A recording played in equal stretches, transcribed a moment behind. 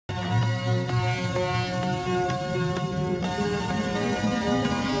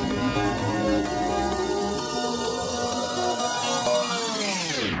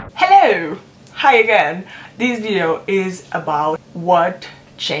Hi again! This video is about what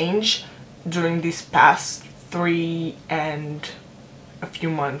changed during these past 3 and a few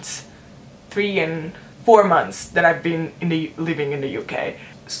months. 3 and 4 months that I've been living in the UK.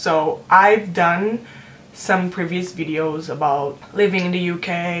 So I've done some previous videos about living in the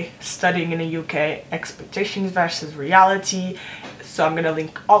UK, studying in the UK, expectations versus reality. So I'm gonna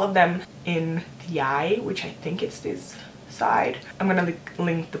link all of them in the eye, which I think it's this side. I'm gonna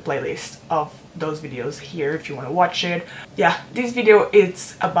link the playlist of those videos here if you want to watch it. Yeah, this video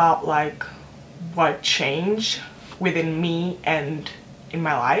is about like what changed within me and in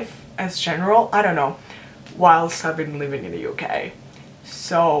my life as general, I don't know, whilst I've been living in the UK.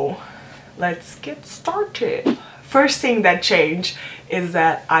 So let's get started. First thing that changed is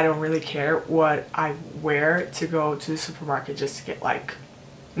that I don't really care what I wear to go to the supermarket just to get like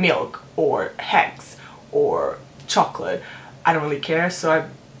milk or eggs or chocolate. I don't really care, so I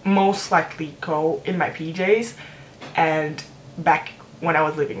most likely go in my PJs. And back when I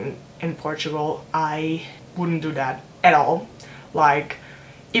was living in Portugal, I wouldn't do that at all. Like,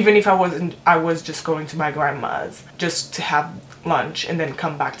 even if I was just going to my grandma's just to have lunch and then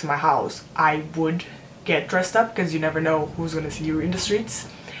come back to my house, I would get dressed up because you never know who's gonna see you in the streets.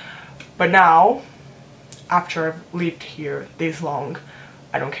 But now, after I've lived here this long,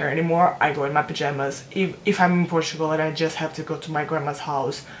 I don't care anymore. I go in my pajamas. If I'm in Portugal and I just have to go to my grandma's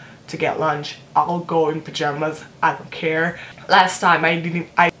house to get lunch, I'll go in pajamas. I don't care. Last time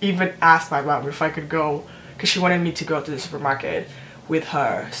I even asked my mom if I could go because she wanted me to go to the supermarket with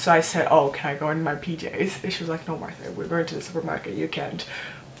her. So I said, oh, can I go in my PJs? And she was like, no, Martha, we're going to the supermarket, you can't.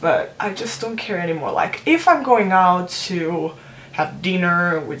 But I just don't care anymore. Like, if I'm going out to have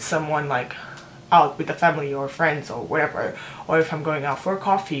dinner with someone, like out with the family or friends or whatever, or if I'm going out for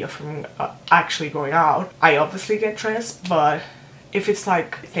coffee or if I'm actually going out, I obviously get dressed. But if it's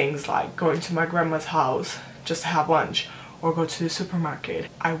like things like going to my grandma's house just to have lunch or go to the supermarket,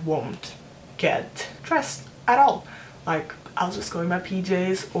 I won't get dressed at all. Like, I'll just go in my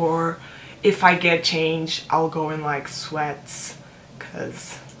PJs, or if I get changed, I'll go in like sweats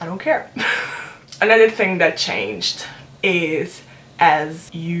because I don't care. Another thing that changed is,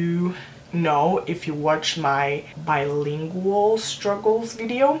 as you know if you watch my bilingual struggles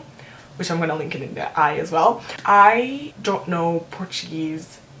video, which I'm gonna link it in the eye as well, I don't know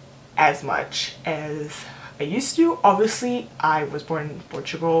Portuguese as much as I used to. Obviously, I was born in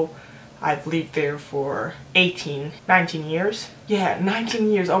Portugal. I've lived there for 19 years. Yeah, 19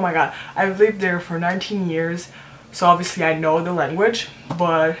 years, oh my god. I've lived there for 19 years, so obviously I know the language.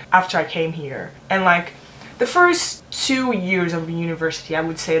 But after I came here, and like the first 2 years of university, I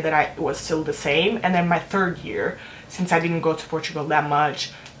would say that I was still the same. And then my third year, since I didn't go to Portugal that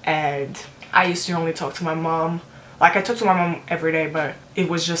much, and I used to only talk to my mom. Like, I talked to my mom every day, but it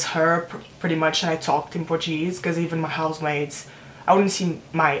was just her pretty much, and I talked in Portuguese because even my housemates, I wouldn't see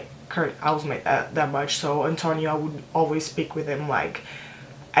my current housemate that much. So Antonio, I would always speak with him, like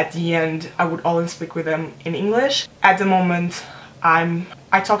at the end I would always speak with him in English. At the moment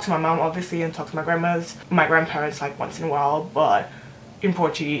I talk to my mom obviously and talk to my grandparents like once in a while, but in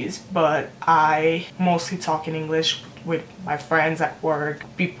Portuguese. But I mostly talk in English with my friends at work,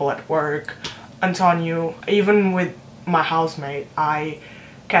 people at work, Antonio, even with my housemate. I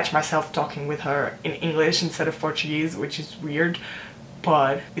catch myself talking with her in English instead of Portuguese, which is weird,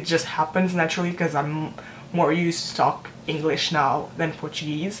 but it just happens naturally because I'm more used to talk English now than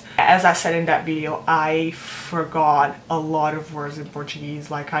Portuguese. As I said in that video, I forgot a lot of words in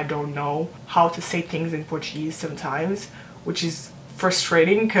Portuguese. Like, I don't know how to say things in Portuguese sometimes, which is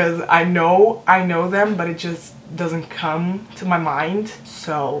frustrating because I know them, but it just doesn't come to my mind.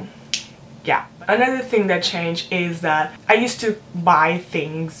 So yeah. Another thing that changed is that I used to buy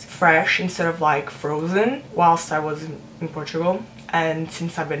things fresh instead of like frozen whilst I was in Portugal. And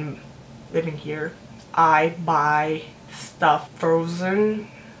since I've been living here, I buy stuff frozen.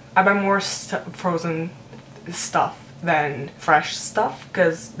 I buy more frozen stuff than fresh stuff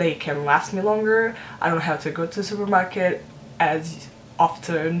because they can last me longer. I don't have to go to the supermarket as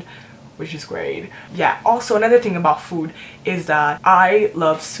often, which is great. Yeah, also another thing about food is that I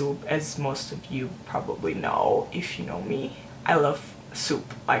love soup, as most of you probably know if you know me. I love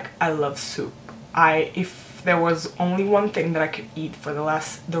soup. Like, I love soup. If there was only one thing that I could eat for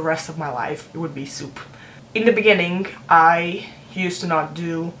the rest of my life, it would be soup. In the beginning, I used to not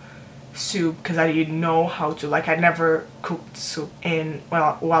do soup because I didn't know how to. Like, I never cooked soup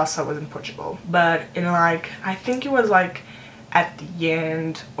whilst I was in Portugal. But in like, I think it was like at the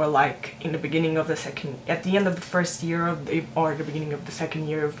end, or like in the beginning of at the end of the first year or the beginning of the second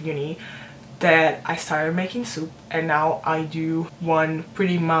year of uni, that I started making soup, and now I do one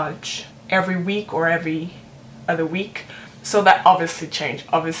pretty much every week or every other week. So that obviously changed.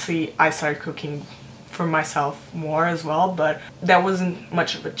 Obviously I started cooking for myself more as well, but that wasn't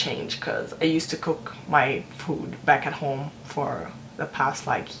much of a change because I used to cook my food back at home for the past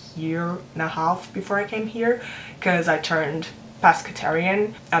like year and a half before I came here, because I turned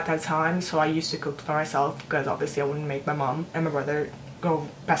pescatarian at that time. So I used to cook for myself because obviously I wouldn't make my mom and my brother go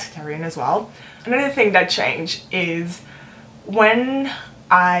pescatarian as well. Another thing that changed is when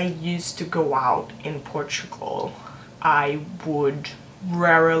I used to go out in Portugal, I would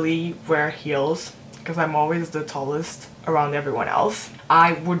rarely wear heels because I'm always the tallest around everyone else.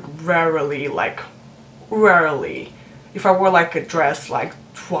 I would rarely, if I wore like a dress like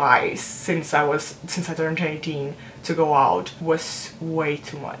twice since I turned 18 to go out, was way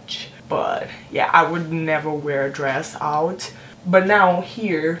too much. But yeah, I would never wear a dress out. But now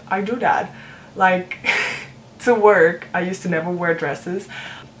here I do that. Like to work, I used to never wear dresses.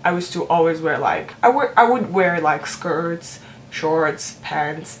 I used to always wear like I would wear like skirts, shorts,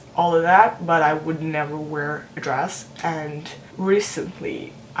 pants, all of that, but I would never wear a dress. And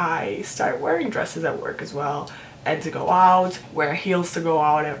recently I started wearing dresses at work as well, and to go out, wear heels to go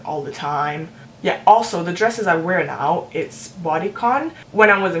out all the time. Yeah, also the dresses I wear now, it's bodycon.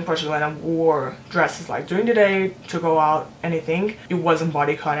 When I was in Portugal and I wore dresses like during the day to go out, anything, it wasn't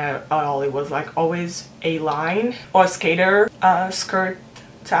bodycon at all. It was like always a line or skater skirt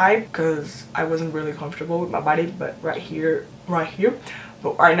type, because I wasn't really comfortable with my body. But right here,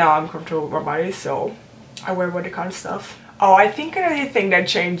 but right now I'm comfortable with my body, so I wear bodycon stuff. Oh, I think another thing that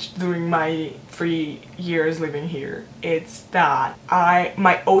changed during my 3 years living here, it's that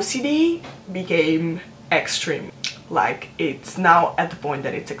my OCD became extreme. Like, it's now at the point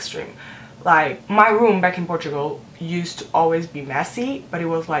that it's extreme. Like, my room back in Portugal used to always be messy, but it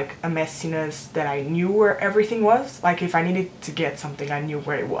was like a messiness that I knew where everything was. Like, if I needed to get something, I knew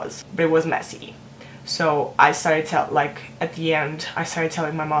where it was, but it was messy. So I started at the end, I started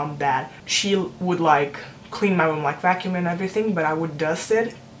telling my mom that she would like clean my room, like vacuum and everything, but I would dust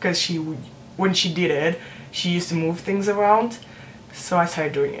it, because when she did it, she used to move things around. So I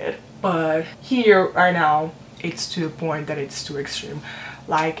started doing it. But here right now, it's to the point that it's too extreme.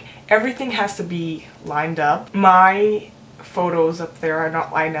 Like, everything has to be lined up. My photos up there are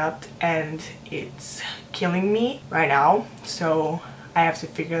not lined up, and it's killing me right now. So I have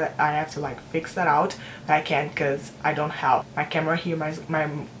to like fix that out, but I can't because I don't have my camera here. My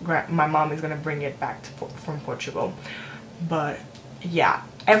mom is gonna bring it back from Portugal. But yeah,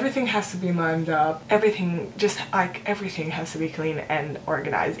 everything has to be lined up. Everything has to be clean and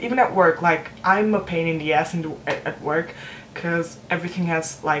organized. Even at work, like, I'm a pain in the ass at work, because everything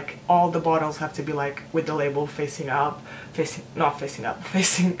has like, all the bottles have to be like with the label facing the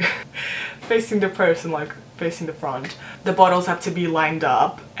person, like facing the front. The bottles have to be lined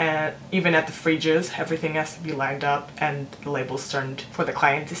up, and even at the fridges, everything has to be lined up and the labels turned for the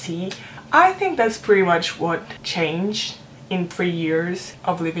client to see. I think that's pretty much what changed in 3 years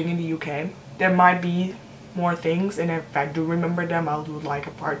of living in the UK. There might be more things, and if I do remember them, I'll do like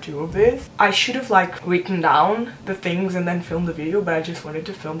a part 2 of this. I should have like written down the things and then filmed the video, but I just wanted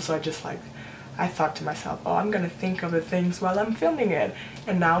to film, so I thought to myself, oh, I'm gonna think of the things while I'm filming it.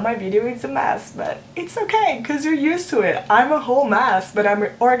 And now my video is a mess, but it's okay, because you're used to it. I'm a whole mess, but I'm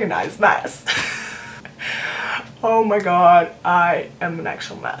an organized mess. Oh my god, I am an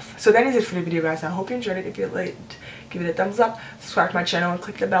actual mess. So that is it for the video, guys. I hope you enjoyed it. If you liked, give it a thumbs up, subscribe to my channel, and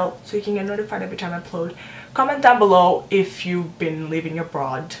click the bell so you can get notified every time I upload. Comment down below if you've been living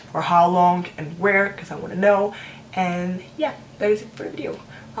abroad, for how long and where, because I want to know. And yeah, that is it for the video.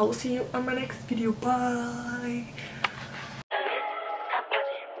 I will see you on my next video. Bye!